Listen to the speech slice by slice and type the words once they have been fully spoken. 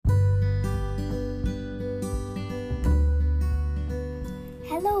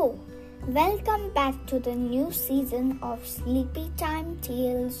Hello, welcome back to the new season of Sleepy Time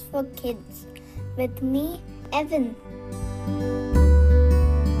Tales for Kids with me, Evan.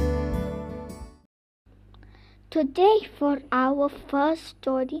 Today, for our first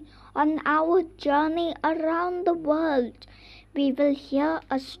story on our journey around the world, we will hear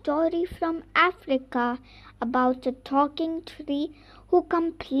a story from Africa about a talking tree who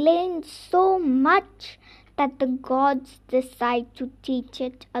complained so much that the gods decide to teach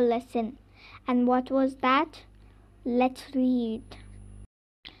it a lesson. And what was that? Let's read.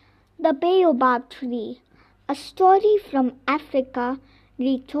 The Baobab Tree, a story from Africa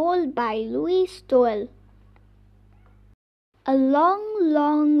retold by Louis Stoll. A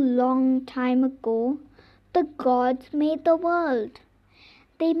long time ago, the gods made the world.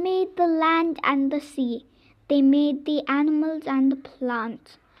 They made the land and the sea. They made the animals and the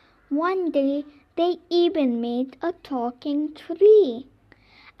plants. One day, they even made a talking tree.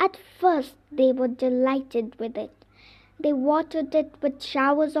 At first, they were delighted with it. They watered it with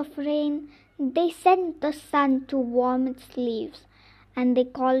showers of rain. They sent the sun to warm its leaves, and they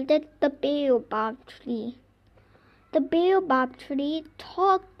called it the Baobab Tree. The Baobab Tree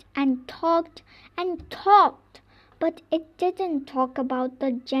talked and talked and talked, but it didn't talk about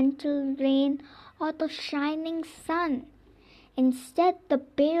the gentle rain or the shining sun. Instead, the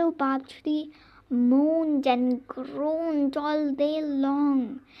Baobab Tree moaned and groaned all day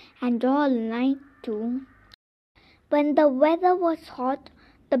long and all night too. When the weather was hot,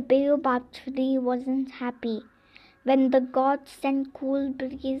 the Baobab Tree wasn't happy. When the gods sent cool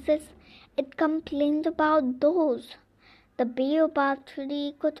breezes, it complained about those. The Baobab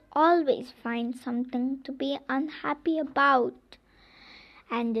Tree could always find something to be unhappy about,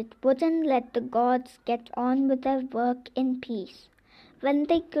 and it wouldn't let the gods get on with their work in peace. When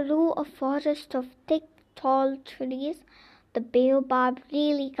they grew a forest of thick, tall trees, the Baobab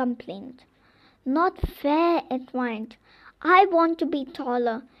really complained. Not fair, it whined. I want to be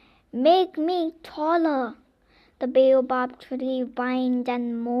taller. Make me taller. The Baobab Tree whined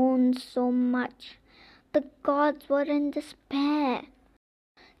and moaned so much. The gods were in despair.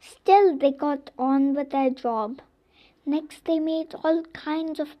 Still, they got on with their job. Next, they made all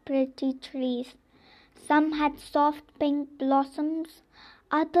kinds of pretty trees. Some had soft pink blossoms.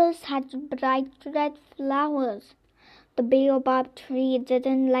 Others had bright red flowers. The Baobab Tree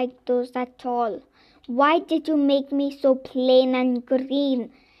didn't like those at all. Why did you make me so plain and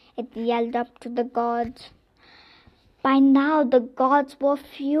green? It yelled up to the gods. By now, the gods were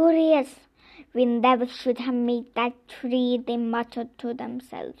furious. We never should have made that tree, they muttered to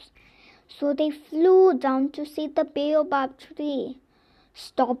themselves. So they flew down to see the Baobab Tree.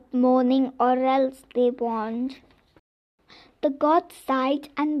 Stop mourning or else, they warned. The gods sighed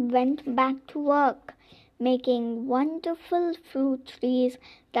and went back to work, making wonderful fruit trees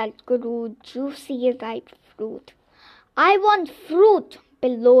that grew juicy, ripe fruit. I want fruit,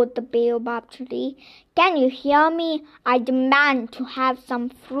 bellowed the Baobab Tree. Can you hear me? I demand to have some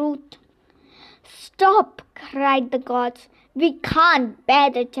fruit. Stop, cried the gods. We can't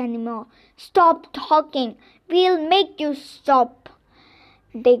bear it anymore. Stop talking. We'll make you stop.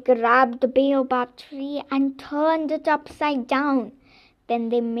 They grabbed the Baobab Tree and turned it upside down. Then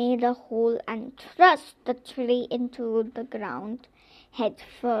they made a hole and thrust the tree into the ground, head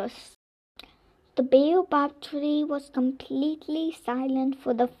first. The Baobab Tree was completely silent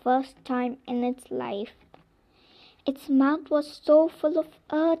for the first time in its life. Its mouth was so full of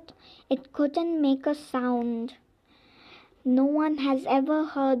earth, it couldn't make a sound. No one has ever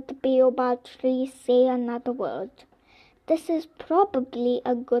heard the Baobab Tree say another word. This is probably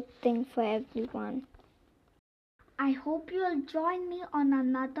a good thing for everyone. I hope you'll join me on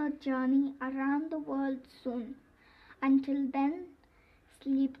another journey around the world soon. Until then,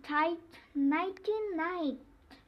 sleep tight, nighty night.